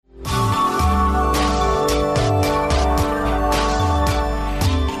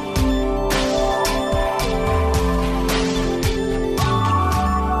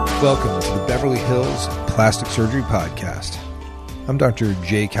Welcome to the Beverly Hills Plastic Surgery Podcast. I'm Dr.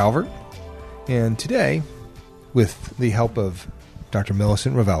 Jay Calvert, and today, with the help of Dr.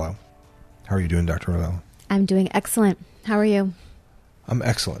 Millicent Ravello. How are you doing, Dr. Ravello? I'm doing excellent. How are you? I'm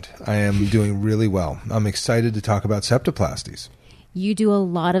excellent. I am doing really well. I'm excited to talk about septoplasties. You do a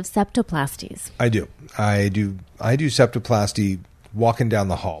lot of septoplasties. I do septoplasty walking down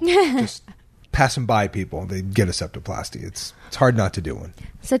the hall. Just passing by people, they get a septoplasty. It's hard not to do one.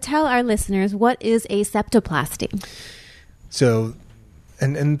 So tell our listeners, what is a septoplasty? So,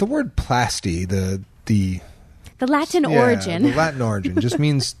 and the word plasty, the Latin origin. The Latin origin just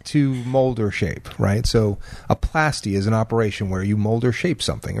means to mold or shape, right? So a plasty is an operation where you mold or shape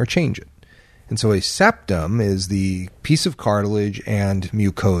something or change it. And so a septum is the piece of cartilage and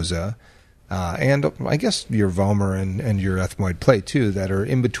mucosa, and I guess your vomer and your ethmoid plate too, that are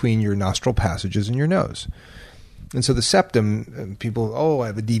in between your nostril passages and your nose. And so the septum, people, I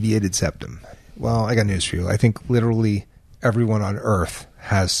have a deviated septum. Well, I got news for you. I think literally everyone on earth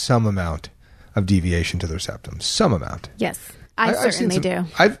has some amount of deviation to their septum. Some amount. Yes, I certainly do.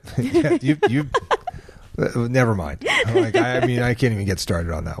 Never mind. I can't even get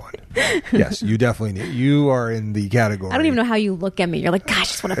started on that one. Yes, you definitely need. You are in the category. I don't even know how you look at me. You're like, gosh, I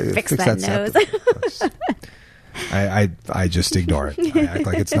just want to fix that nose. I just ignore it. I act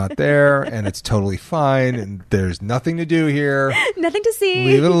like it's not there, and it's totally fine, and there's nothing to do here. Nothing to see.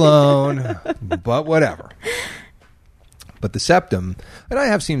 Leave it alone. But whatever. But the septum, and I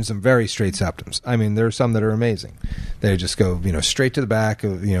have seen some very straight septums. I mean, there are some that are amazing. They just go, straight to the back, to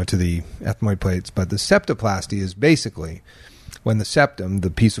the ethmoid plates. But the septoplasty is basically when the septum, the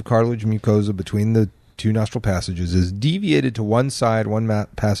piece of cartilage and mucosa between the two nostril passages, is deviated to one side, one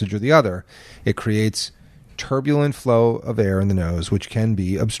passage or the other. It creates turbulent flow of air in the nose, which can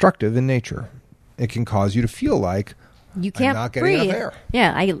be obstructive in nature. It can cause you to feel like you can't I'm not breathe. getting enough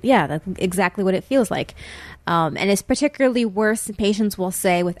air. Yeah, that's exactly what it feels like. And it's particularly worse, patients will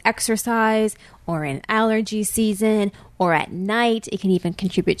say, with exercise or in allergy season or at night. It can even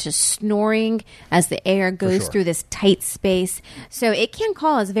contribute to snoring as the air goes through this tight space. So it can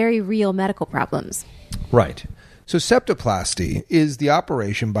cause very real medical problems. Right. So septoplasty is the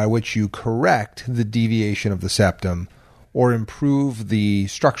operation by which you correct the deviation of the septum or improve the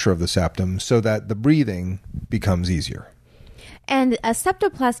structure of the septum so that the breathing becomes easier. And a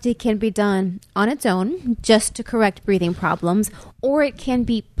septoplasty can be done on its own just to correct breathing problems, or it can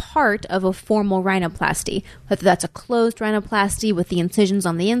be part of a formal rhinoplasty, whether that's a closed rhinoplasty with the incisions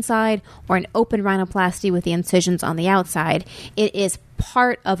on the inside or an open rhinoplasty with the incisions on the outside. It is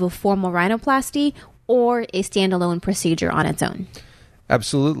part of a formal rhinoplasty or a standalone procedure on its own.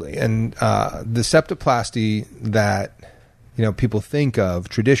 Absolutely. And the septoplasty that people think of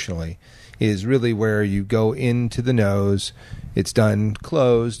traditionally is really where you go into the nose. It's done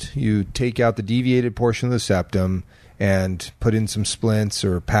closed. You take out the deviated portion of the septum and put in some splints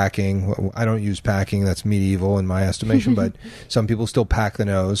or packing. I don't use packing. That's medieval in my estimation, but some people still pack the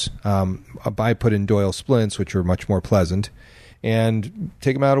nose. I put in Doyle splints, which are much more pleasant, and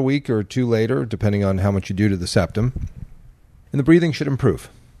take them out a week or two later, depending on how much you do to the septum. And the breathing should improve.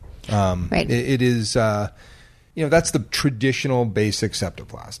 Right. It is... that's the traditional basic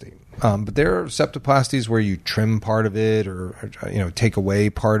septoplasty. But there are septoplasties where you trim part of it or take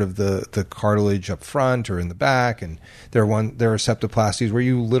away part of the cartilage up front or in the back. And there are septoplasties where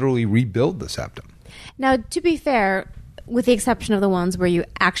you literally rebuild the septum. Now, to be fair, with the exception of the ones where you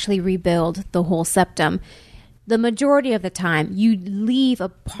actually rebuild the whole septum, the majority of the time, you leave a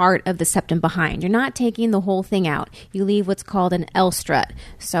part of the septum behind. You're not taking the whole thing out. You leave what's called an L strut.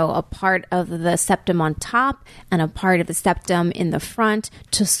 So a part of the septum on top and a part of the septum in the front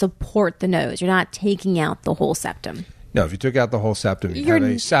to support the nose. You're not taking out the whole septum. No, if you took out the whole septum, you'd have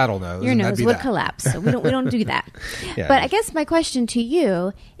a saddle nose. Your nose would collapse. So we don't do that. Yeah, but I guess my question to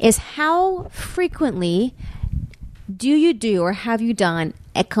you is, how frequently do you do or have you done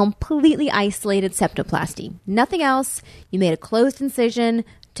a completely isolated septoplasty? Nothing else. You made a closed incision,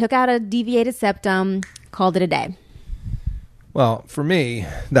 took out a deviated septum, called it a day. Well, for me,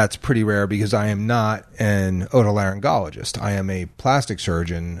 that's pretty rare because I am not an otolaryngologist. I am a plastic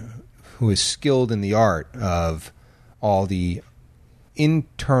surgeon who is skilled in the art of all the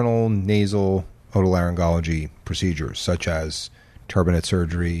internal nasal otolaryngology procedures, such as turbinate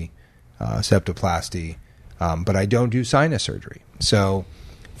surgery, septoplasty, but I don't do sinus surgery. So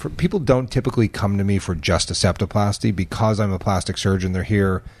people don't typically come to me for just a septoplasty because I'm a plastic surgeon. They're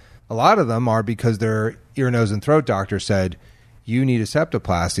here. A lot of them are because their ear, nose, and throat doctor said, you need a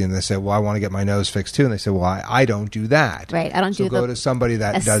septoplasty. And they say, well, I want to get my nose fixed too. And they say, well, I don't do that. Right. I don't so do go the to somebody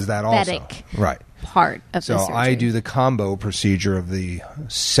that does that also. aesthetic Right. part of the So surgery. I do the combo procedure of the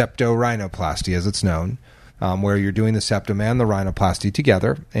septorhinoplasty, as it's known, where you're doing the septum and the rhinoplasty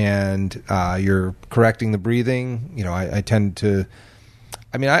together, and you're correcting the breathing. I tend to,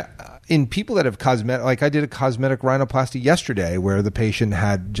 in people that have cosmetic, like I did a cosmetic rhinoplasty yesterday where the patient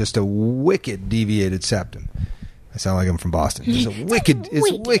had just a wicked deviated septum. I sound like I'm from Boston. It's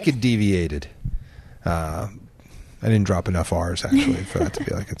wicked deviated. I didn't drop enough R's actually for that to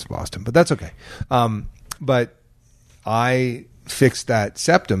be like it's Boston, but that's okay. But I fixed that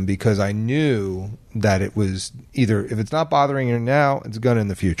septum because I knew that it was either, if it's not bothering you now, it's going to in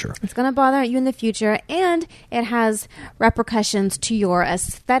the future. It's going to bother you in the future, and it has repercussions to your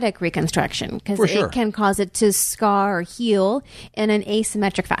aesthetic reconstruction because it can cause it to scar or heal in an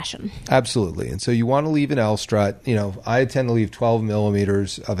asymmetric fashion. Absolutely. And so you want to leave an L strut. I tend to leave 12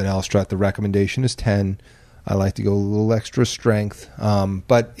 millimeters of an L strut. The recommendation is 10. I like to go a little extra strength.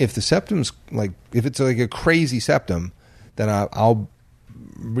 But if the septum's if it's like a crazy septum, then I'll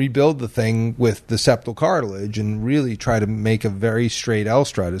rebuild the thing with the septal cartilage and really try to make a very straight L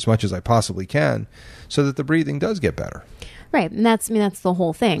strut as much as I possibly can so that the breathing does get better. Right. And that's the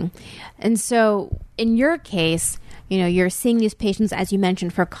whole thing. And so in your case, you're seeing these patients, as you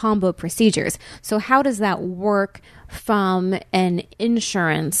mentioned, for combo procedures. So how does that work from an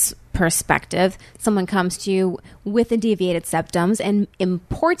insurance perspective? Someone comes to you with a deviated septums, and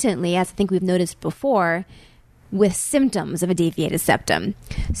importantly, as I think we've noticed before, with symptoms of a deviated septum.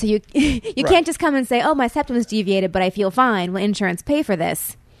 So you can't just come and say, oh, my septum is deviated, but I feel fine. Will insurance pay for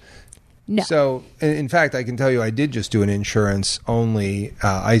this? No. So, in fact, I can tell you I did just do an insurance-only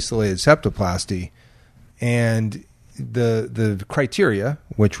isolated septoplasty, and the criteria,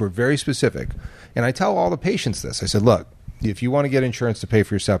 which were very specific, and I tell all the patients this. I said, look, if you want to get insurance to pay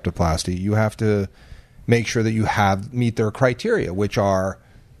for your septoplasty, you have to make sure that you meet their criteria, which are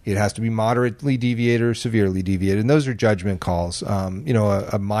it has to be moderately deviated or severely deviated, and those are judgment calls.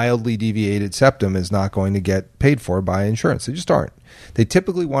 A mildly deviated septum is not going to get paid for by insurance. They just aren't. They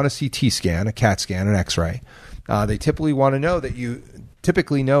typically want a CT scan, a CAT scan, an X-ray. They typically want to know that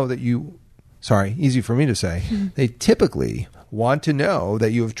you. Sorry, easy for me to say. They typically want to know that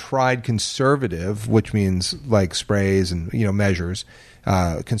you have tried conservative, which means like sprays and measures,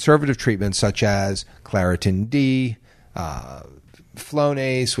 conservative treatments such as Claritin D,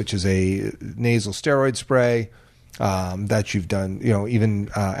 Flonase, which is a nasal steroid spray, that you've done,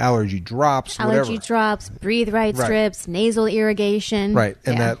 even allergy drops, allergy drops, breathe right strips, nasal irrigation. Right.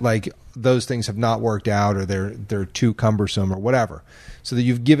 And that those things have not worked out, or they're too cumbersome or whatever. So that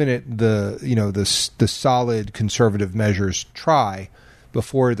you've given it the solid conservative measures try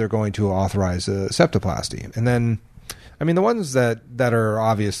before they're going to authorize a septoplasty. And then, the ones that are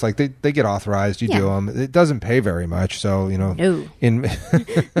obvious, like they get authorized, you do them. It doesn't pay very much. So, no.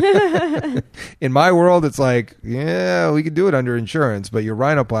 in my world, it's like, yeah, we could do it under insurance, but your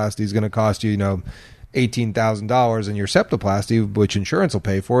rhinoplasty is going to cost you, $18,000, and your septoplasty, which insurance will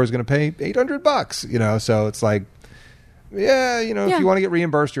pay for, is going to pay $800, So it's like, if you want to get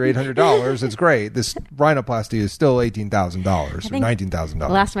reimbursed your $800, it's great. This rhinoplasty is still $18,000 or $19,000. The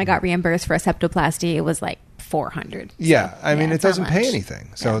last time I got reimbursed for a septoplasty, it was like $400. Yeah, it doesn't pay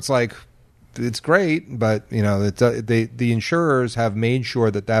anything. So it's like, it's great, but the insurers have made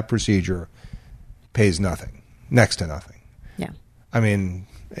sure that procedure pays nothing, next to nothing. Yeah,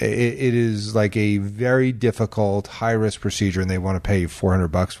 it is like a very difficult, high risk procedure, and they want to pay you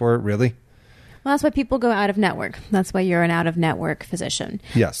 $400 for it. Really? Well, that's why people go out of network. That's why you're an out of network physician.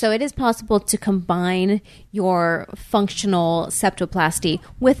 Yes. So it is possible to combine your functional septoplasty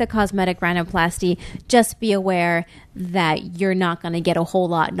with a cosmetic rhinoplasty. Just be aware that you're not going to get a whole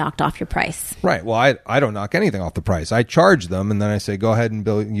lot knocked off your price. Right. Well, I don't knock anything off the price. I charge them, and then I say, go ahead and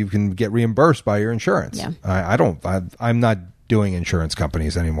bill. You can get reimbursed by your insurance. Yeah. I'm not doing insurance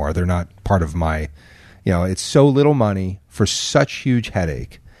companies anymore. They're not part of my. It's so little money for such huge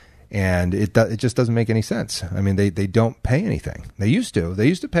headache. And it just doesn't make any sense. They don't pay anything. They used to. They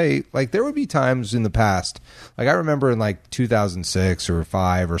used to pay, there would be times in the past, I remember in 2006 or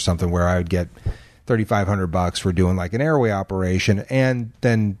 5 or something, where I would get $3,500 for doing an airway operation, and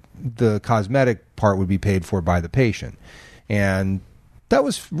then the cosmetic part would be paid for by the patient. And that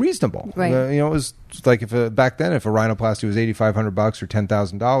was reasonable. Right. It was like back then, if a rhinoplasty was $8,500 or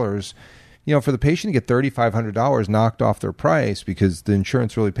 $10,000, for the patient to get $3,500 knocked off their price because the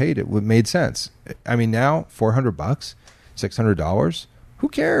insurance really paid it, made sense. Now $400, $600, who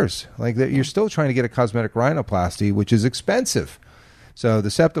cares? You're still trying to get a cosmetic rhinoplasty, which is expensive. So the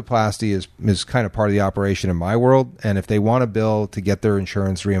septoplasty is kind of part of the operation in my world, and if they want to bill to get their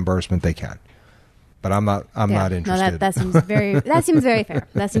insurance reimbursement, they can. But I'm not interested. No, that seems very fair.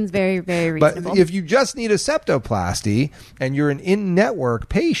 That seems very, very reasonable. But if you just need a septoplasty and you're an in-network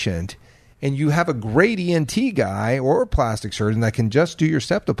patient and you have a great ENT guy or a plastic surgeon that can just do your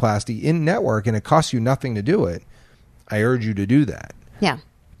septoplasty in-network and it costs you nothing to do it, I urge you to do that. Yeah.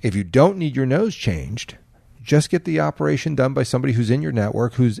 If you don't need your nose changed, just get the operation done by somebody who's in your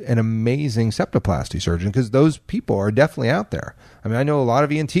network who's an amazing septoplasty surgeon, because those people are definitely out there. I mean, I know a lot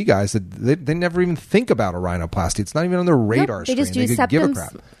of ENT guys that they never even think about a rhinoplasty. It's not even on their radar screen. They just do could give a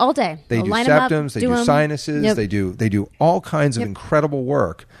crap. septums all day. They They'll do line 'em up, septums, they do sinuses, Yep. they do all kinds of incredible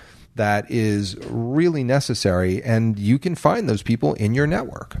work that is really necessary, and you can find those people in your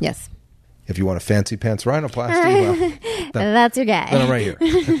network. Yes. If you want a fancy pants rhinoplasty, well, that's your guy. then I'm right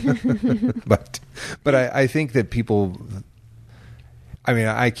here. but I think that people, I mean,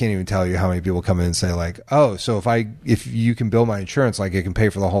 I can't even tell you how many people come in and say like, oh, so if you can bill my insurance, like it can pay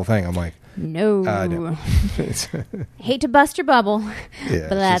for the whole thing. I'm like, no. No. Hate to bust your bubble, Yeah,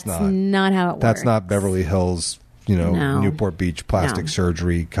 but that's not how it works. That's not Beverly Hills, No. Newport Beach plastic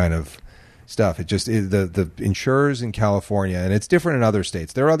surgery kind of stuff. It just the insurers in California, and it's different in other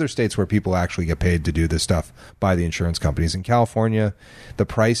states. There are other states where people actually get paid to do this stuff by the insurance companies. In California, the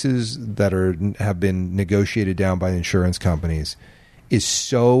prices that have been negotiated down by the insurance companies is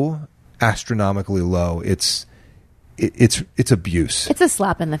so astronomically low. It's abuse. It's a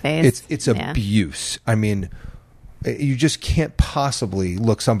slap in the face. It's abuse. I mean, you just can't possibly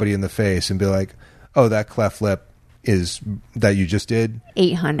look somebody in the face and be like, "Oh, that cleft lip is that you just did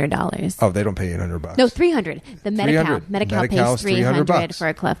 $800. Oh, they don't pay $800. No, $300. The Medi-Cal pays $300 for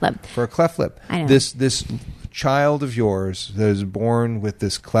a cleft lip. For a cleft lip. I know. This child of yours that is born with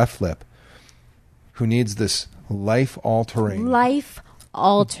this cleft lip, who needs this life-altering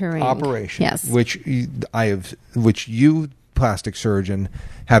operation, yes, which you, plastic surgeon,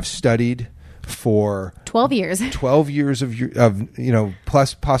 have studied for 12 years. 12 years of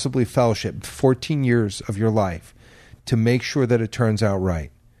plus possibly fellowship, 14 years of your life to make sure that it turns out right.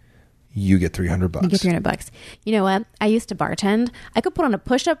 You get $300. You get $300. You know what? I used to bartend. I could put on a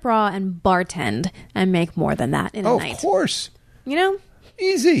push-up bra and bartend and make more than that in a night. Of course.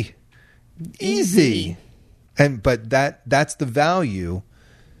 Easy. But that's the value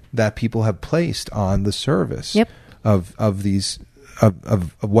that people have placed on the service of these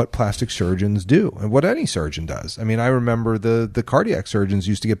of what plastic surgeons do and what any surgeon does. I mean, I remember the cardiac surgeons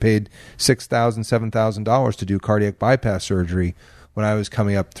used to get paid $6,000, $7,000 to do cardiac bypass surgery when I was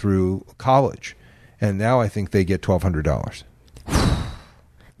coming up through college, and now I think they get $1,200.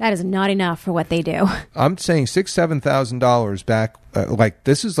 That is not enough for what they do. I'm saying $6,000, $7,000 back.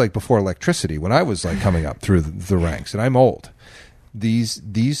 This is like before electricity, when I was like coming up through the ranks, and I'm old.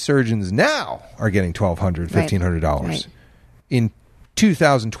 These surgeons now are getting $1,200, $1,500 right. in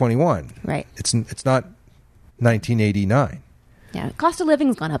 2021. Right. It's not 1989. Yeah, cost of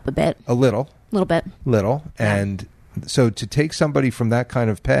living's gone up a bit. A little bit. And so to take somebody from that kind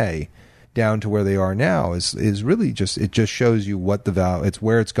of pay down to where they are now is really just shows you what the value. It's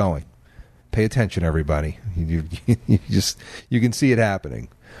where it's going. Pay attention, everybody. You can see it happening.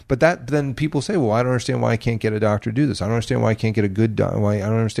 But then people say, well, I don't understand why I can't get a doctor to do this. I don't understand why I can't get a good doctor. I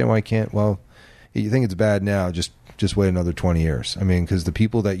don't understand why I can't. Well, you think it's bad now, just wait another 20 years. I mean, because the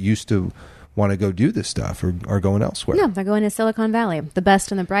people that used to want to go do this stuff are going elsewhere. No, they're going to Silicon Valley. The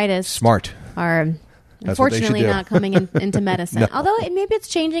best and the brightest smart are unfortunately not coming into medicine. No. Although maybe it's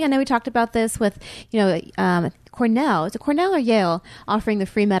changing. I know we talked about this with Cornell. Is it Cornell or Yale offering the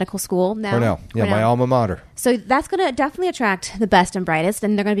free medical school now? Cornell. My alma mater. So that's going to definitely attract the best and brightest,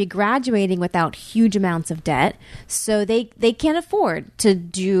 and they're going to be graduating without huge amounts of debt. So they can't afford to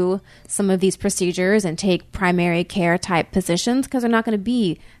do some of these procedures and take primary care type positions because they're not going to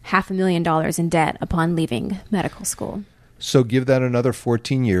be $500,000 in debt upon leaving medical school. So give that another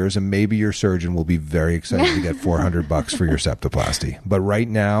 14 years, and maybe your surgeon will be very excited to get $400 for your septoplasty. But right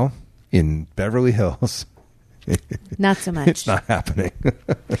now, in Beverly Hills, not so much. It's not happening.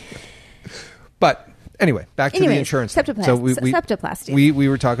 But anyway, back to the insurance. Septoplasty. We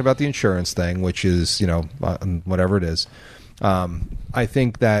were talking about the insurance thing, which is whatever it is. I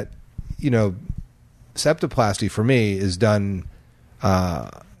think that septoplasty for me is done.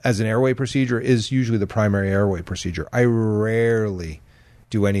 As an airway procedure is usually the primary airway procedure. I rarely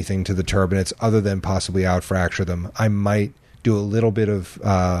do anything to the turbinates other than possibly outfracture them. I might do a little bit of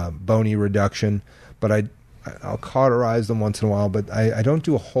bony reduction, but I'll cauterize them once in a while, but I don't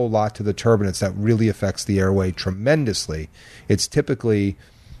do a whole lot to the turbinates that really affects the airway tremendously. It's typically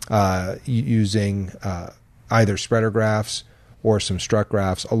using either spreader grafts or some strut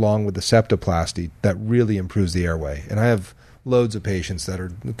grafts along with the septoplasty that really improves the airway. And I have loads of patients that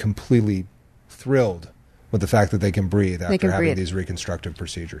are completely thrilled with the fact that they can breathe after having these reconstructive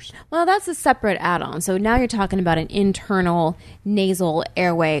procedures. Well, that's a separate add-on. So now you're talking about an internal nasal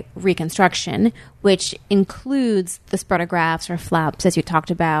airway reconstruction, which includes the spreader grafts or flaps, as you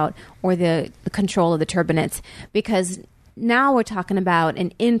talked about, or the control of the turbinates, because now we're talking about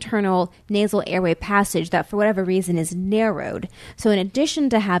an internal nasal airway passage that for whatever reason is narrowed. So in addition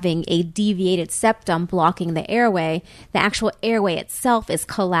to having a deviated septum blocking the airway, the actual airway itself is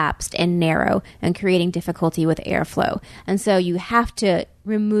collapsed and narrow and creating difficulty with airflow. And so you have to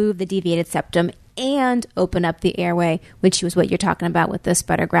remove the deviated septum and open up the airway, which was what you're talking about with the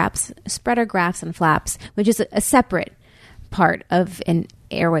spreader grafts and flaps, which is a separate part of an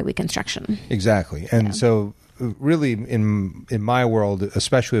airway reconstruction. Exactly. And so really in my world,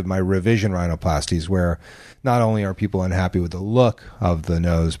 especially with my revision rhinoplasties, where not only are people unhappy with the look of the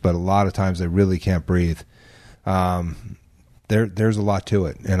nose, but a lot of times they really can't breathe. There's a lot to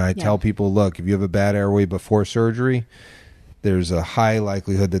it. And I tell people, look, if you have a bad airway before surgery, there's a high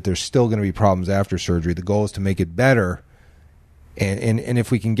likelihood that there's still going to be problems after surgery. The goal is to make it better. And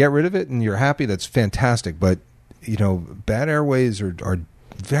if we can get rid of it and you're happy, that's fantastic. But, bad airways are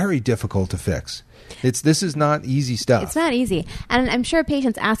very difficult to fix. This is not easy stuff. It's not easy. And I'm sure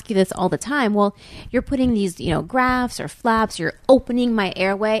patients ask you this all the time. Well, you're putting these, grafts or flaps, you're opening my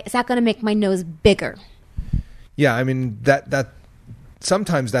airway. Is that going to make my nose bigger? Yeah, I mean, that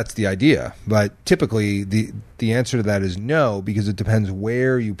sometimes that's the idea. But typically the answer to that is no, because it depends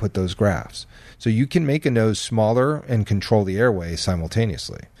where you put those grafts. So you can make a nose smaller and control the airway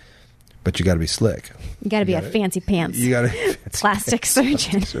simultaneously. But you got to be slick. You got to be a fancy pants. You got to plastic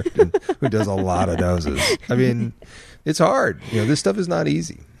surgeon who does a lot of noses. I mean, it's hard. This stuff is not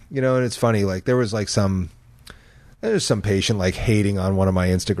easy. And it's funny. Like there's some patient like hating on one of my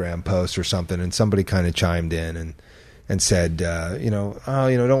Instagram posts or something, and somebody kind of chimed in and said,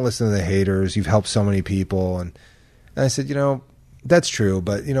 don't listen to the haters. You've helped so many people, and I said, that's true,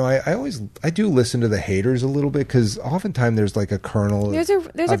 but I do listen to the haters a little bit, because oftentimes there's like a kernel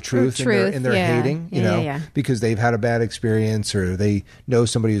of truth in their hating, because they've had a bad experience, or they know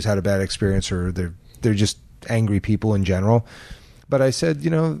somebody who's had a bad experience, or they're just angry people in general. But I said,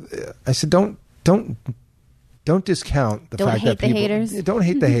 don't discount the fact that people don't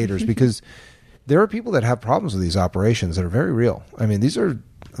hate the haters, because there are people that have problems with these operations that are very real. I mean, these are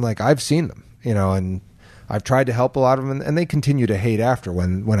like, I've seen them, and I've tried to help a lot of them, and they continue to hate after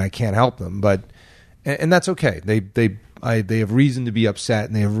when I can't help them. But and that's okay. They have reason to be upset,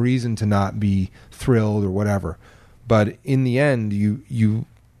 and they have reason to not be thrilled or whatever. But in the end, you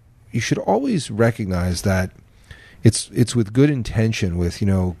should always recognize that it's with good intention,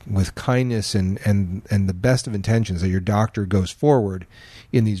 with kindness and the best of intentions, that your doctor goes forward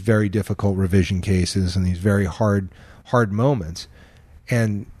in these very difficult revision cases and these very hard moments.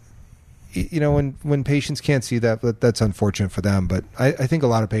 And when patients can't see that, that's unfortunate for them. But I think a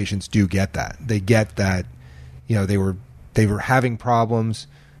lot of patients do get that. They get that, they were having problems,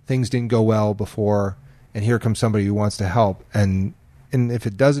 things didn't go well before, and here comes somebody who wants to help. And if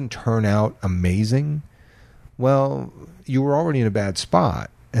it doesn't turn out amazing, well, you were already in a bad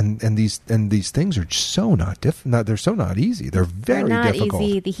spot. And these things are so they're so not easy. They're very difficult.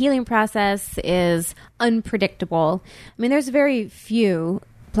 Easy. The healing process is unpredictable. I mean, there's very few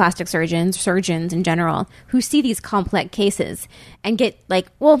plastic surgeons in general, who see these complex cases and get like,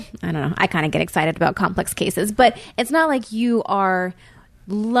 well, I don't know, I kind of get excited about complex cases, but it's not like you are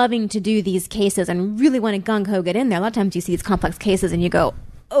loving to do these cases and really want to gung-ho get in there. A lot of times you see these complex cases and you go,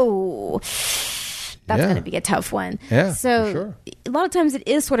 oh, that's going to be a tough one. Yeah, so sure. A lot of times it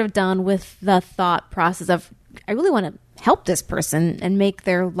is sort of done with the thought process of, I really want to help this person and make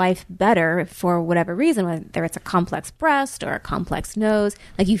their life better for whatever reason, whether it's a complex breast or a complex nose.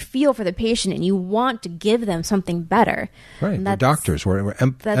 Like, you feel for the patient and you want to give them something better. Right. We're doctors. We're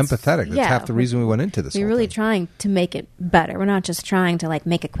empathetic. That's half the reason we went into this. We're really trying to make it better. We're not just trying to like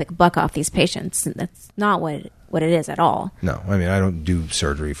make a quick buck off these patients. That's not what it is at all. No, I mean, I don't do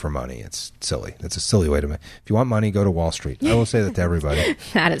surgery for money. It's silly. That's a silly way to make. If you want money, go to Wall Street. I will say that to everybody.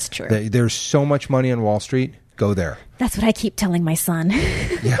 That is true. There's so much money on Wall Street. Go there. That's what I keep telling my son.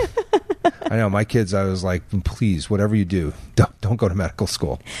 Yeah. I know. My kids, I was like, please, whatever you do, don't go to medical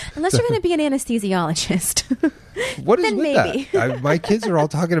school. Unless you're going to be an anesthesiologist. What is then with maybe. that? My kids are all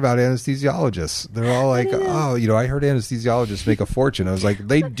talking about anesthesiologists. They're all like, I heard anesthesiologists make a fortune. I was like,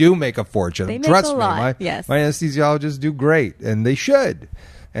 they do make a fortune. They Trust make a me. lot. My anesthesiologists do great, and they should.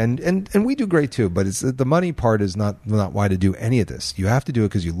 And we do great too, but it's the money part is not why to do any of this. You have to do it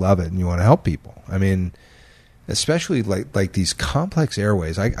because you love it and you want to help people. I mean, especially like these complex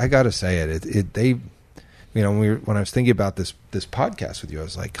airways. I got to say they, when I was thinking about this podcast with you, I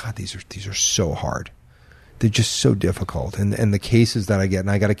was like, God, these are so hard. They're just so difficult. And the cases that I get, and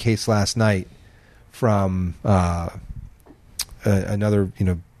I got a case last night from another,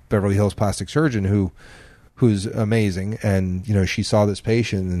 Beverly Hills plastic surgeon who's amazing. And, she saw this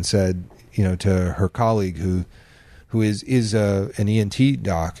patient and said, to her colleague who is an ENT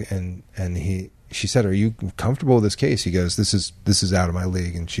doc, and she said, "Are you comfortable with this case?" He goes, "This is out of my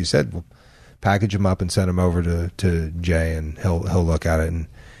league." And she said, "Well, package him up and send him over to Jay, and he'll look at it." And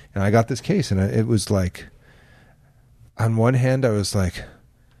I got this case, and it was like, on one hand, I was like,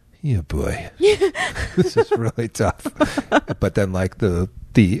 "Yeah, boy, this is really tough." But then, like the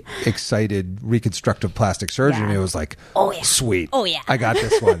excited reconstructive plastic surgeon, it was like, "Oh yeah, sweet, oh yeah, I got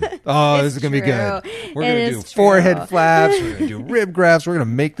this one. Oh, this is gonna be good. We're gonna do forehead flaps. We're gonna do rib grafts. We're gonna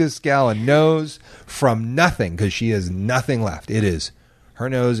make this gal a nose from nothing, because she has nothing left. Her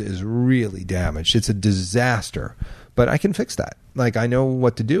nose is really damaged. It's a disaster, but I can fix that. Like, I know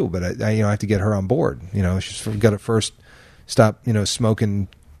what to do, but I have to get her on board. She's got to first stop, smoking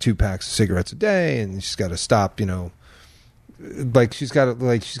 2 packs of cigarettes a day, and she's got to stop, she's got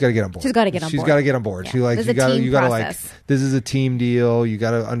to get on board. She's got to get on board. Yeah. You got to this is a team deal. You got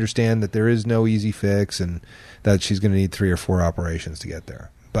to understand that there is no easy fix, and that she's going to need 3 or 4 operations to get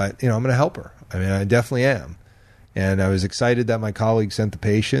there. But, I'm going to help her. I mean, I definitely am. And I was excited that my colleague sent the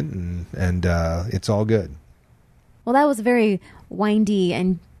patient, and it's all good. Well, that was a very windy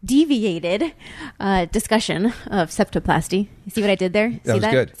and deviated discussion of septoplasty. You see what I did there? That was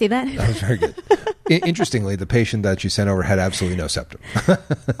good. See that? That was very good. Interestingly, the patient that you sent over had absolutely no septum.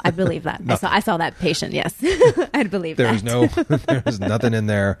 I believe that. I saw that patient, yes. I'd believe there's that. There's nothing in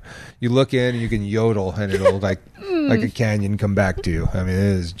there. You look in, and you can yodel, and it'll like a canyon come back to you. I mean, it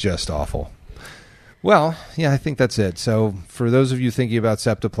is just awful. Well, yeah, I think that's it. So for those of you thinking about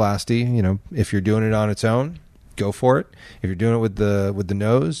septoplasty, if you're doing it on its own, go for it. If you're doing it with the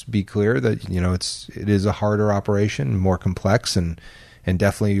nose, be clear that it is a harder operation, more complex, and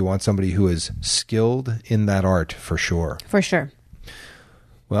definitely you want somebody who is skilled in that art for sure. For sure.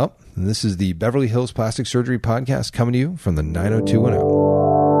 Well, this is the Beverly Hills Plastic Surgery Podcast, coming to you from the 90210.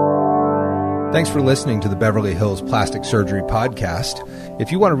 Thanks for listening to the Beverly Hills Plastic Surgery Podcast.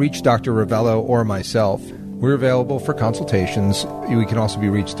 If you want to reach Dr. Ravello or myself, we're available for consultations. We can also be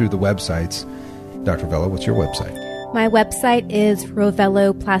reached through the websites. Dr. Ravello, what's your website? My website is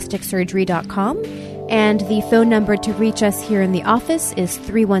rovelloplasticsurgery.com, and the phone number to reach us here in the office is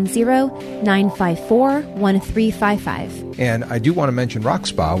 310-954-1355. And I do want to mention Rock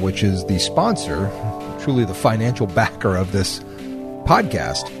Spa, which is the sponsor, truly the financial backer of this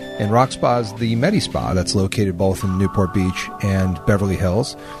podcast. And Rock Spa is the Medi-Spa that's located both in Newport Beach and Beverly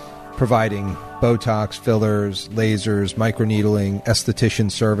Hills, providing Botox, fillers, lasers, microneedling,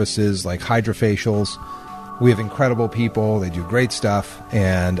 esthetician services like hydrofacials. We have incredible people. They do great stuff.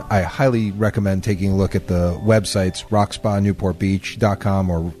 And I highly recommend taking a look at the websites, rockspanewportbeach.com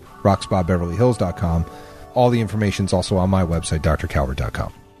or rockspabeverlyhills.com. All the information is also on my website,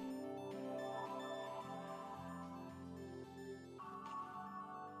 drcalvert.com.